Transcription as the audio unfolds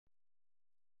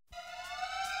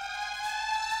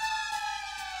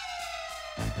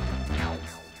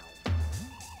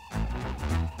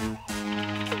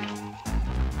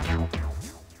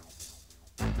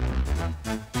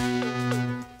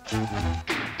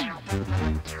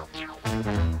Inspector Gadget.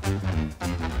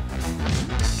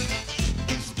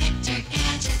 Inspector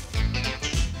Gadget.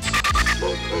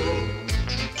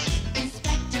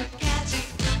 Inspector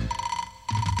Gadget.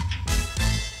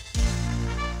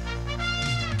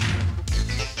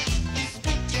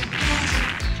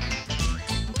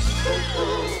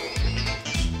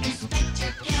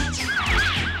 Inspector Gadget.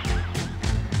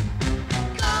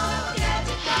 Go,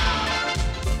 Gadget, go.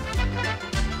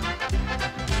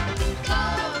 Go,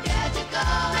 Gadget, go.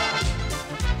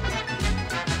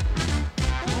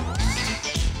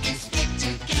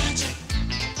 Inspector Gadget.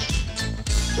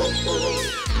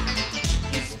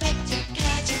 Inspector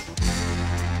Gadget.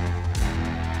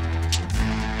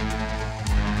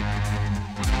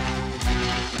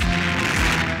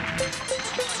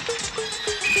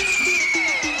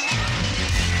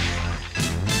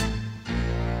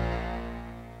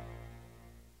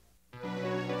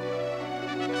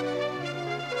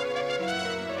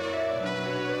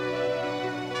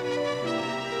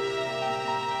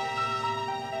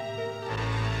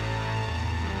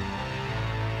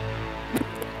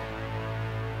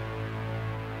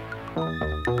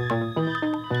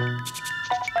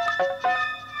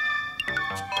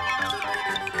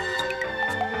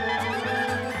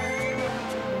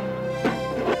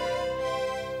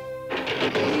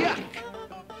 Yuck!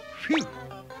 Phew!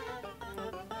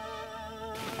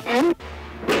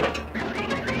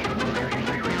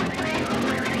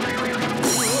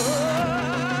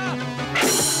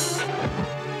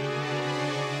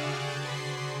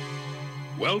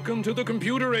 Welcome to the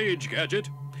computer age, Gadget.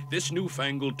 This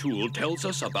newfangled tool tells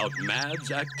us about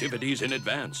M.A.D's activities in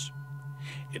advance.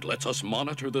 It lets us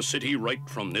monitor the city right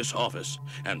from this office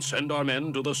and send our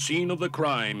men to the scene of the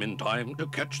crime in time to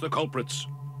catch the culprits.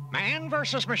 Man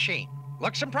versus machine.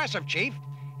 Looks impressive, Chief.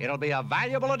 It'll be a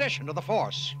valuable addition to the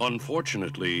force.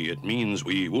 Unfortunately, it means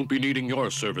we won't be needing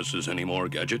your services anymore,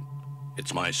 Gadget.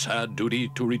 It's my sad duty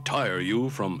to retire you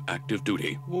from active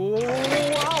duty.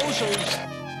 Wowzers!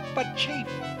 But, Chief,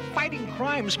 fighting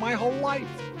crime's my whole life.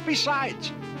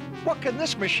 Besides, what can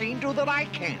this machine do that I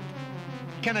can't?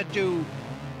 Can it do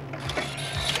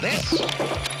this?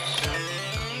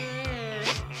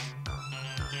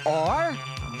 Or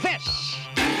this?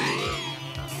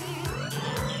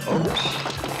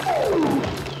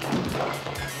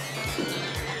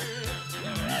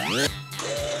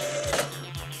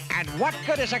 And what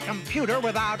good is a computer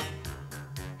without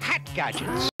hat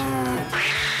gadgets?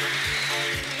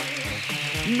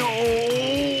 No!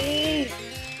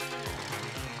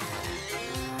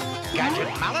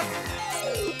 Gadget mallet?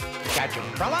 Gadget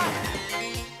umbrella?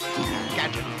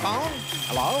 Gadget phone?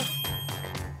 Hello?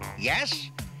 Yes?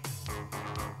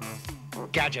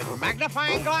 Gadget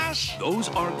magnifying glass? Those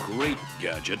are great,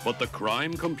 Gadget, but the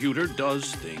crime computer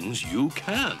does things you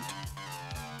can't.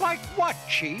 Like what,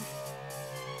 Chief?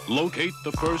 Locate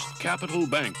the First Capital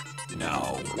Bank.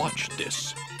 Now, watch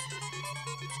this.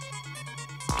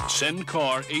 Send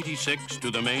car 86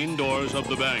 to the main doors of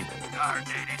the bank. Car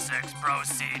 86,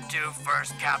 proceed to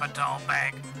First Capital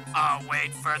Bank.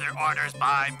 Await further orders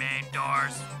by main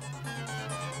doors.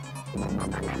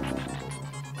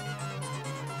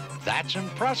 That's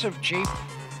impressive, Chief.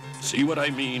 See what I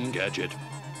mean, Gadget?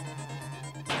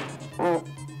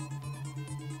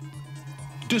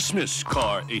 Dismiss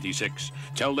car 86.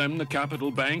 Tell them the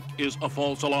Capital Bank is a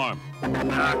false alarm. The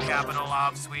capital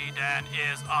of Sweden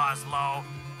is Oslo.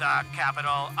 The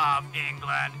capital of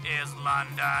England is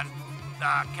London.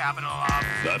 The capital of...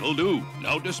 That'll do.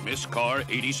 Now dismiss car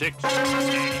 86.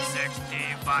 86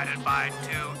 divided by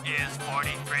 2 is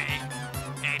 43.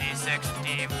 86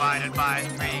 divided by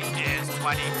 3 is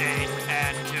 28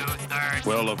 and 2/3.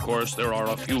 Well, of course, there are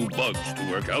a few bugs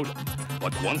to work out.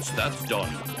 But once that's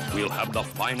done, we'll have the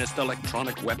finest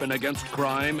electronic weapon against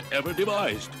crime ever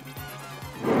devised.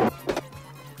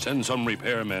 Send some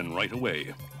repairmen right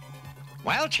away.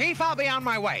 Well, Chief, I'll be on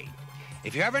my way.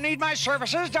 If you ever need my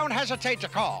services, don't hesitate to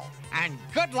call. And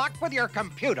good luck with your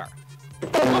computer.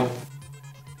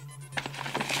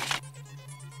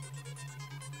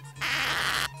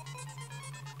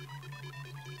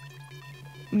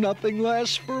 Nothing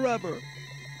lasts forever.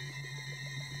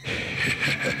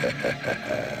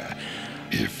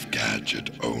 If Gadget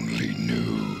only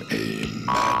knew, M.A.D.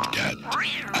 Cat,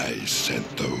 I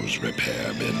sent those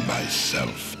repairmen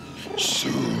myself.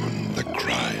 Soon the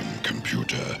crime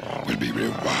computer will be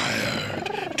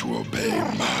rewired to obey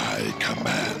my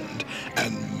command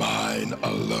and mine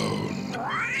alone.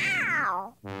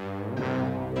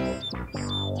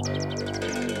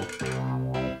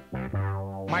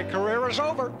 My career is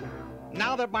over.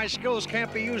 Now that my skills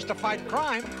can't be used to fight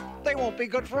crime, They won't be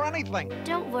good for anything.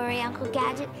 Don't worry, Uncle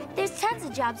Gadget. There's tons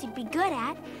of jobs you'd be good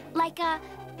at.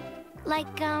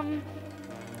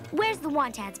 Where's the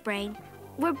want ads, Brain?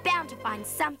 We're bound to find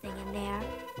something in there.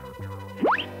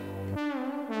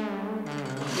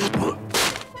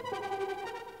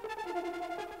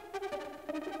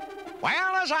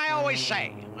 Well, as I always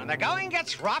say, when the going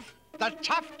gets rough, the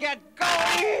tough get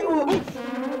going.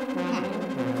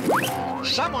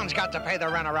 Someone's got to pay the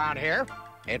rent around here.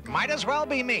 It might as well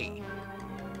be me.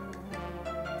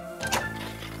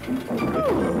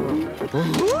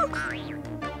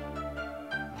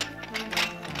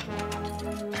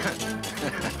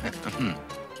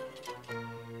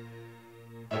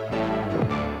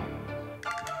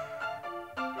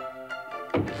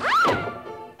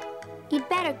 You'd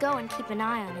better go and keep an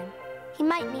eye on him. He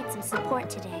might need some support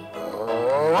today.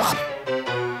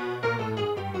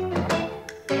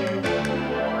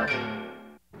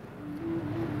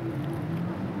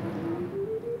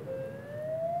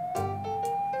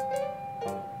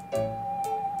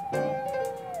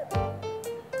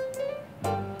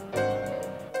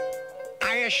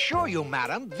 I assure you,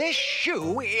 madam, this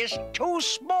shoe is too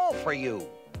small for you.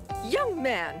 Young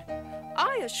man,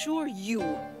 I assure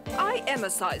you, I am a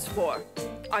size 4.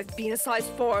 I've been a size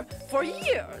 4 for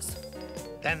years.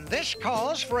 Then this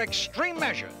calls for extreme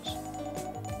measures.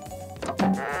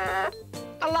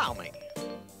 Allow me.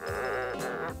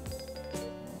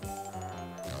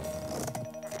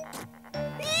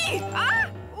 Eee! Ah!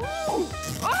 Ooh!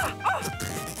 Ah! Ah!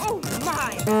 Oh,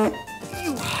 my!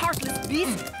 You heartless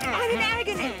beast! I'm in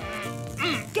agony!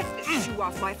 Get this shoe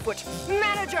off my foot!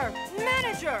 Manager!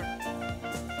 Manager!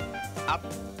 A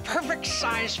perfect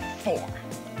size 4.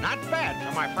 Not bad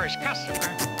for my first customer.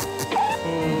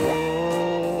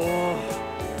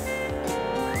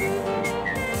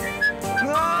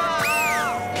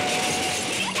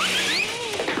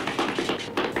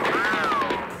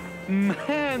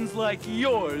 Hands like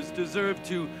yours deserve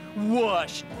to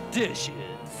wash dishes.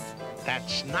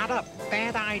 That's not a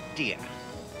bad idea.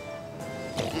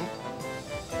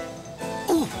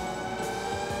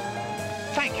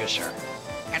 Thank you, sir.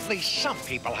 At least some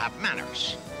people have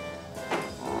manners.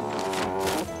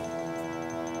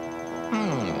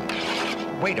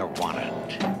 Waiter wanted.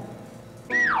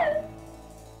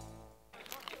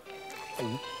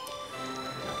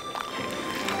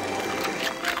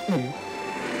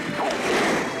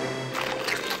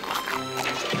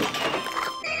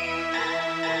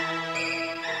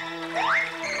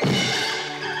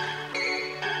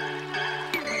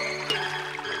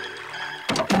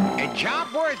 A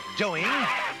job worth doing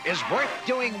is worth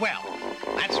doing well.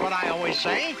 That's what I always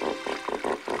say.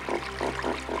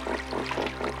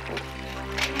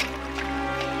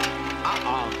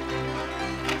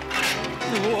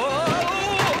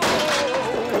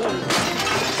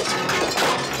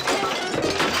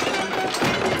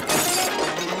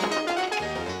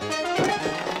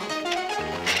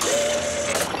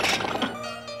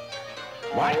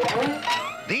 What?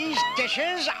 These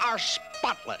dishes are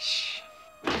spotless.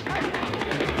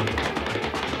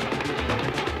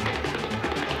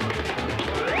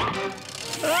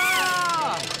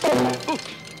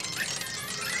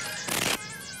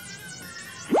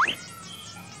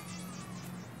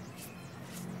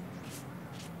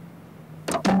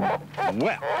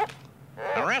 Well,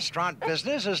 the restaurant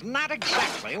business is not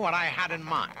exactly what I had in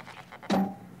mind.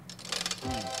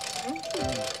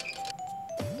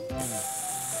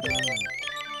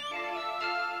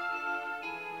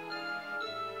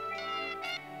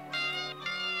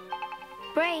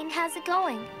 Brain, how's it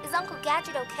going? Is Uncle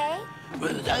Gadget okay?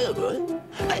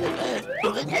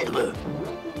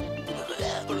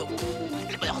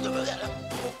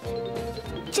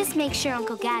 Just make sure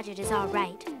Uncle Gadget is all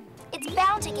right. It's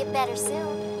bound to get better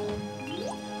soon.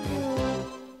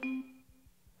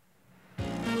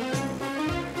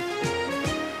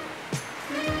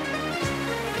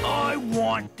 I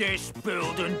want this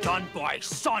building done by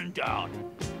sundown,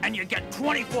 and you get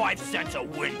 25 cents a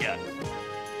window.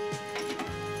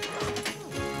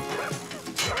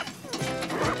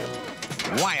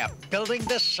 Why, a building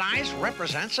this size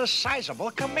represents a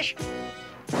sizable commission.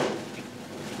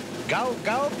 Go,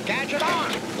 go, Gadget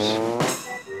Arms!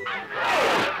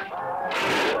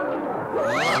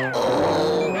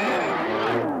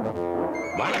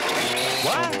 What?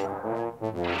 What?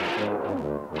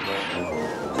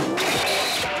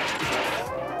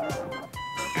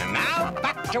 And now,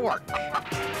 back to work.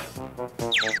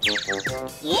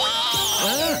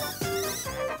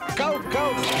 Go,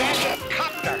 go, Gadget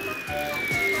Copter!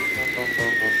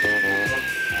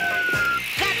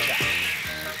 Gotcha!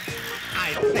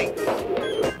 I think.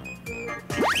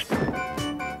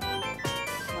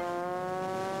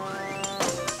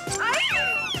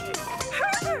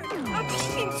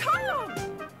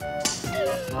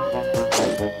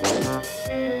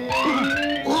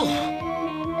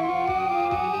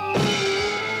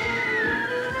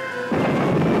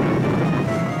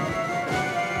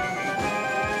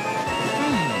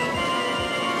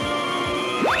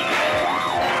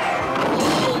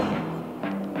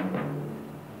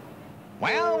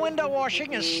 Well, window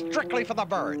washing is strictly for the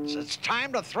birds. It's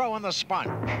time to throw in the sponge.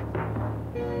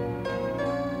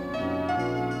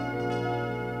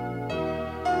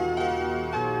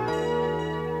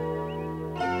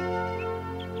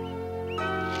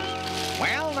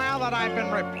 Well, now that I've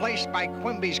been replaced by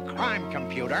Quimby's crime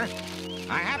computer,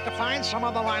 I have to find some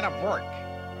other line of work.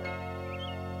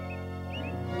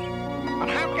 But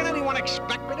how can anyone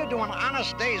expect me to do an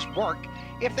honest day's work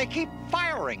if they keep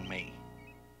firing me?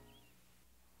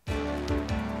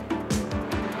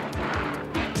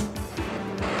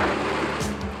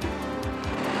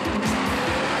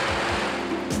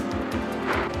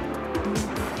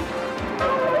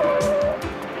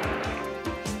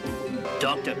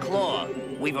 Dr. Claw,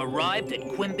 we've arrived at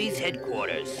Quimby's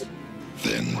headquarters.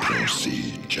 Then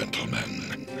proceed,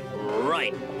 gentlemen.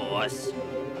 Right, boss.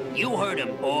 You heard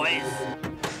him, boys.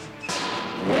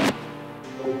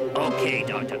 Okay,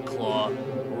 Dr. Claw.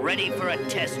 Ready for a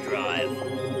test drive.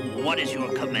 What is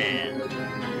your command?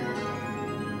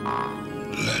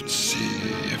 Let's see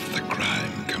if the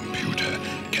crime computer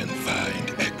can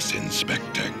find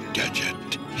ex-Inspector Gadget.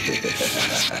 If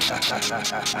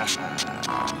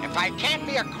I can't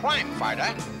be a crime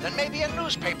fighter, then maybe a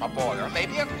newspaper boy or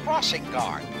maybe a crossing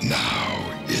guard. Now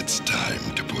it's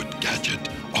time to put Gadget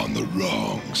on the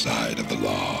wrong side of the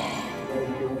law.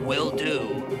 Will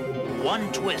do.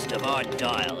 One twist of our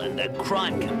dial and the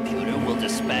crime computer will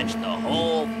dispatch the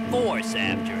whole force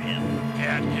after him.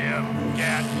 Get him,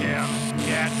 get him,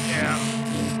 get him.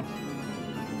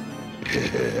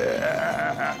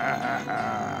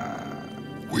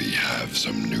 We have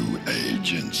some new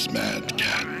agents, Mad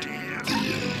Cat.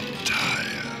 The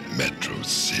entire Metro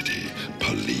City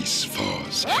police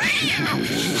force.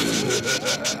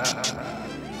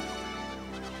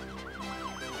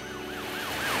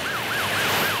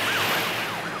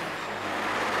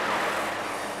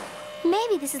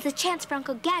 Maybe this is the chance for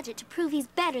Uncle Gadget to prove he's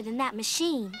better than that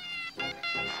machine.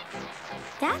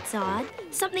 That's odd.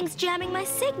 Something's jamming my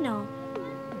signal.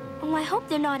 Oh, I hope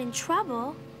they're not in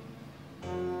trouble.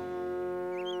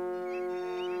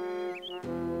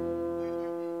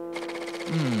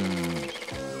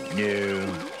 No.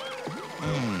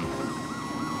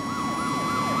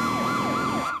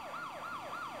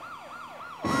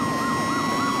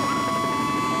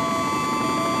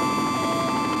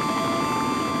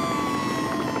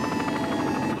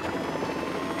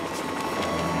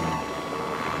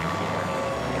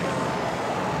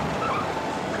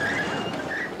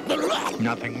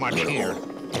 Nothing much here.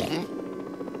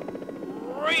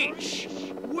 Reach!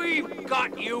 We've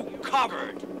got you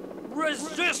covered.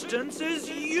 Resistance is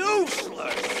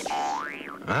useless.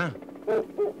 Huh?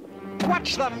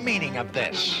 What's the meaning of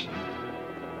this?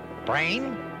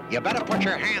 Brain, you better put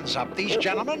your hands up. These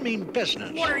gentlemen mean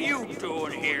business. What are you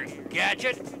doing here,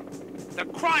 Gadget? The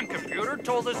crime computer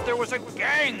told us there was a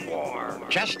gang war.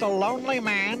 Just a lonely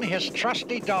man, his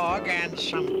trusty dog, and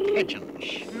some pigeons.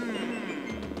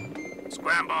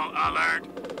 Scramble alert!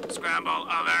 Scramble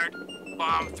alert!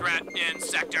 Bomb threat in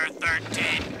Sector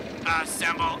 13.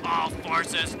 Assemble all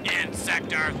forces in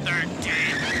Sector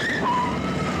 13.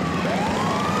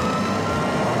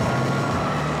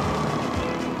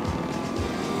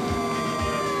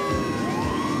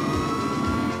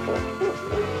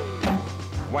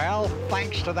 Well,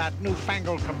 thanks to that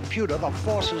newfangled computer, the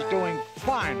force is doing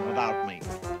fine without me.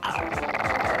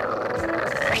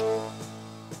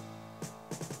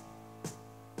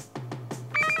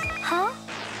 Huh?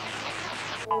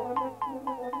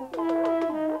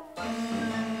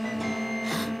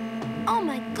 Oh,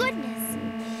 my goodness.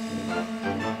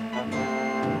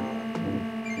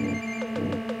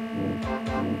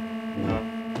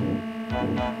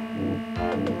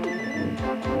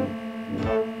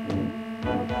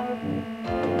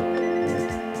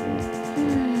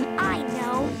 I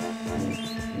know.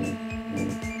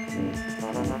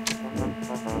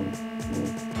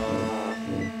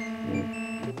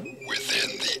 Within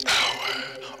the hour,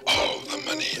 all the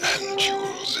money and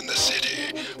jewels in the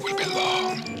city will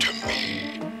belong to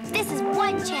me. This is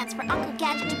one chance for Uncle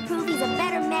Gadget to prove he's a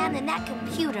better man than that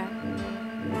computer.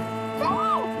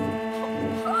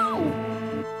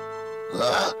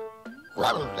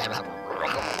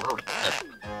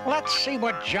 Let's see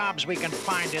what jobs we can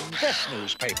find in this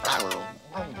newspaper.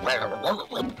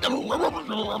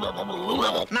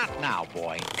 Not now,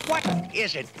 boy. What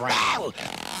is it, Brain?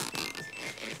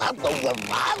 I'll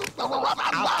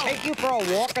take you for a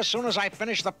walk as soon as I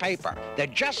finish the paper. There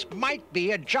just might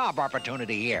be a job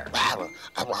opportunity here.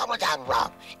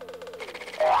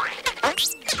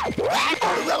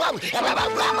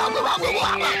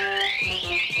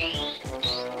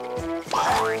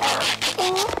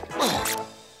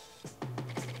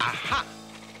 Aha!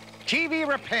 TV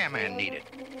repairman needed.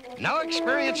 No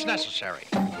experience necessary.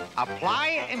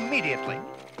 Apply immediately.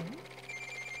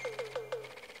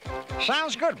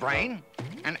 Sounds good, Brain.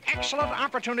 An excellent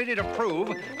opportunity to prove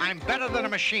I'm better than a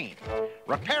machine.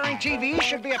 Repairing TV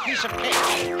should be a piece of cake.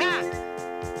 Ha!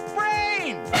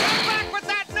 Brain! Come back with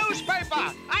that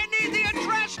newspaper! I need the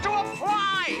address to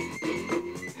apply!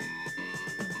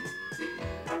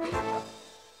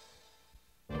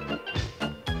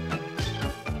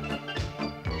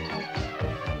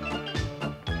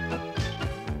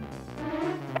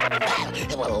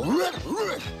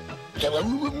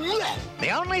 The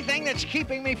only thing that's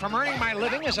keeping me from earning my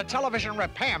living as a television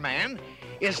repairman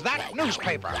is that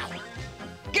newspaper.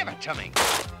 Give it to me.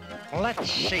 Let's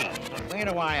see, where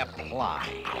do I apply?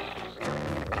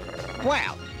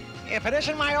 Well, if it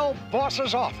isn't my old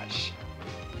boss's office,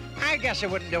 I guess it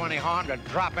wouldn't do any harm to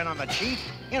drop in on the chief,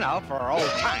 you know, for old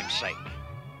time's sake.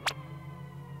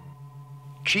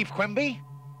 Chief Quimby?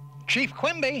 Chief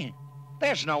Quimby?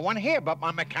 There's no one here but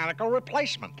my mechanical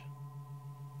replacement.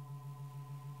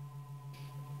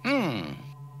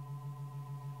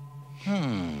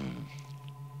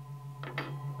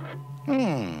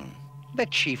 The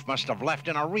chief must have left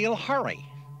in a real hurry.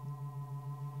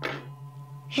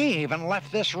 He even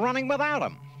left this running without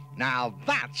him. Now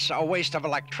that's a waste of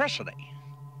electricity.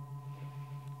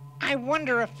 I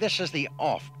wonder if this is the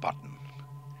off button.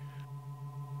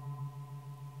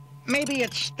 Maybe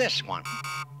it's this one.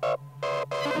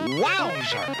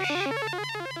 Wowzers!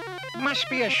 Must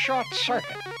be a short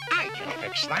circuit. I can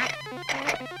fix that.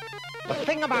 The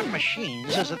thing about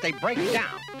machines is that they break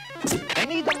down. They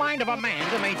need the mind of a man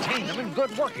to maintain them in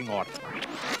good working order.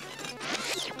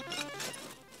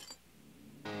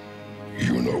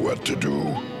 You know what to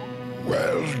do?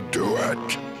 Well, do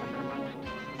it.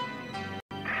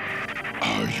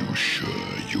 Are you sure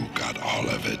you got all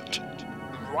of it?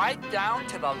 Right down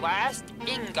to the last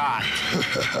ingot.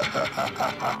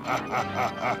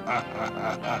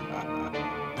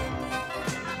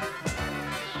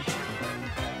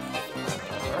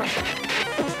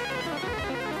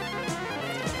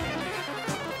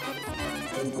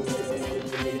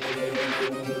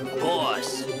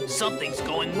 Boss, something's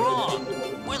going wrong.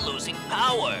 We're losing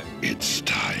power. It's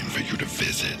time for you to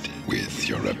visit with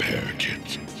your repair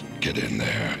kit. Get in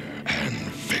there and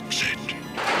fix it.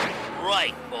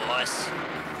 Right, boss.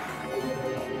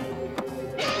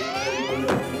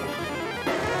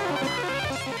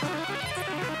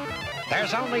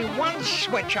 There's only one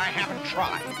switch I haven't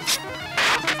tried.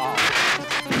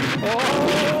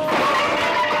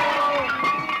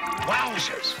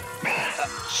 Wowzers!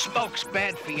 Smoke's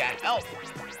bad for your health.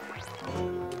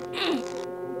 Phew.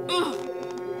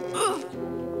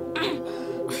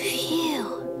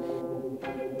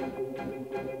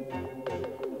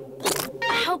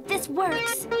 I hope this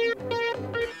works.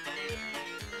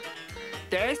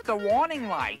 There's the warning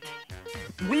light.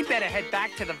 We better head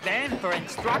back to the van for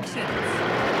instructions.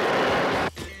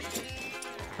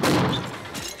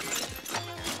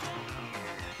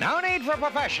 No need for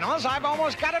professionals. I've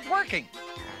almost got it working.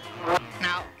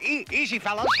 Now, easy,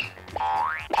 fellas.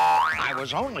 I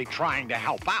was only trying to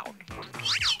help out.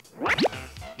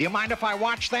 Do you mind if I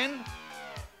watch, then?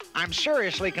 I'm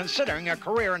seriously considering a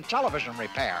career in television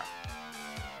repair.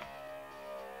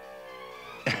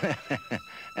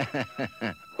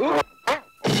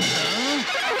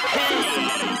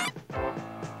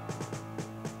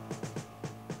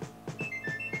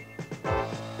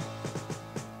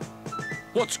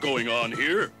 What's going on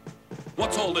here?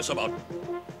 What's all this about?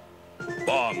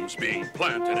 Bombs being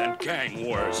planted and gang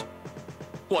wars.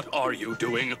 What are you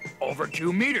doing? Over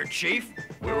 2 meters, Chief.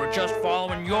 We were just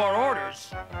following your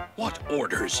orders. What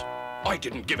orders? I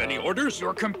didn't give any orders.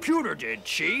 Your computer did,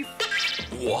 Chief.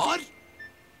 What?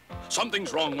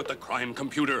 Something's wrong with the crime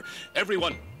computer.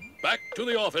 Everyone, back to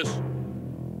the office.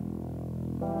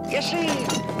 You see,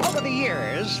 over the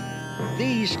years,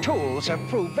 these tools have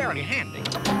proved very handy.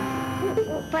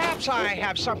 Perhaps I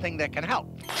have something that can help.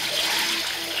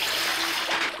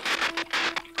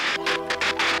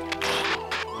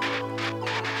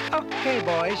 Okay,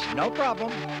 boys, no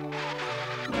problem.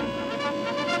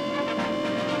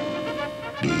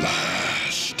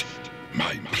 Last,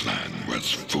 my plan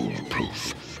was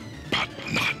foolproof, but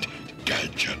not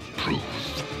gadget-proof.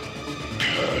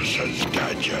 Curses,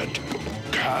 Gadget.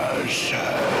 Curses.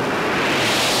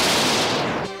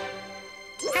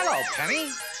 Hello, Penny.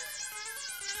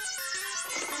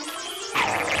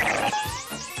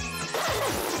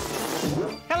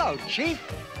 Hello, Chief.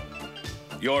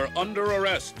 You're under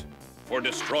arrest for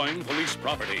destroying police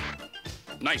property.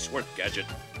 Nice work, Gadget.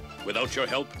 Without your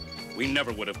help, we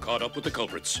never would have caught up with the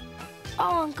culprits.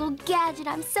 Oh, Uncle Gadget,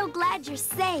 I'm so glad you're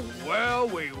safe. Well,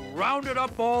 we rounded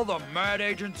up all the M.A.D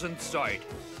agents in sight.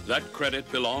 That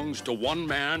credit belongs to one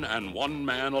man and one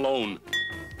man alone.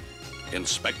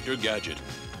 Inspector Gadget.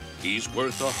 He's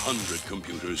worth 100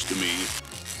 computers to me.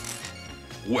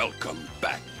 Welcome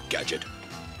back, Gadget.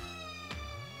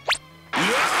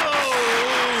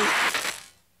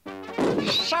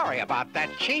 Sorry about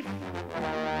that, Chief.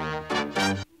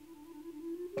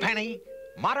 Penny,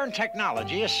 modern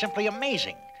technology is simply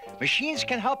amazing. Machines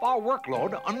can help our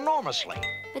workload enormously.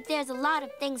 But there's a lot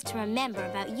of things to remember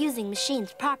about using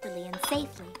machines properly and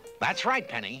safely. That's right,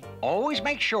 Penny. Always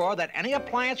make sure that any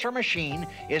appliance or machine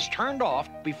is turned off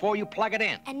before you plug it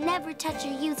in. And never touch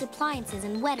or use appliances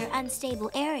in wet or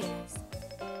unstable areas.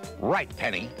 Right,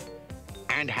 Penny.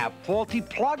 And have faulty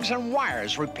plugs and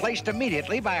wires replaced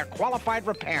immediately by a qualified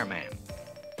repairman.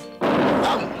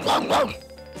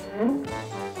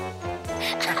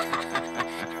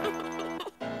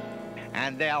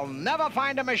 And they'll never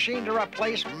find a machine to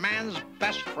replace man's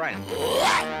best friend.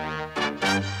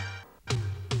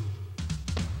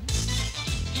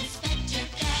 Inspector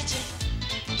Gadget.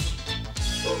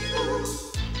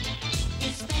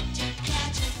 Inspector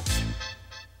Gadget.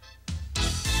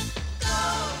 Go,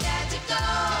 Gadget, go.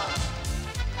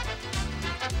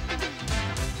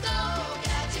 Go,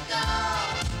 Gadget, go.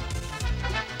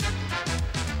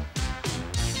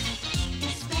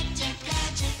 Inspector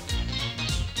Gadget.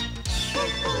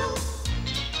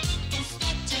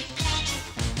 Inspector Gadget.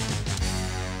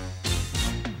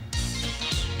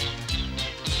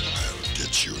 I'll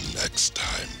get you next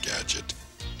time, Gadget.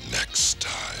 Next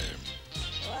time.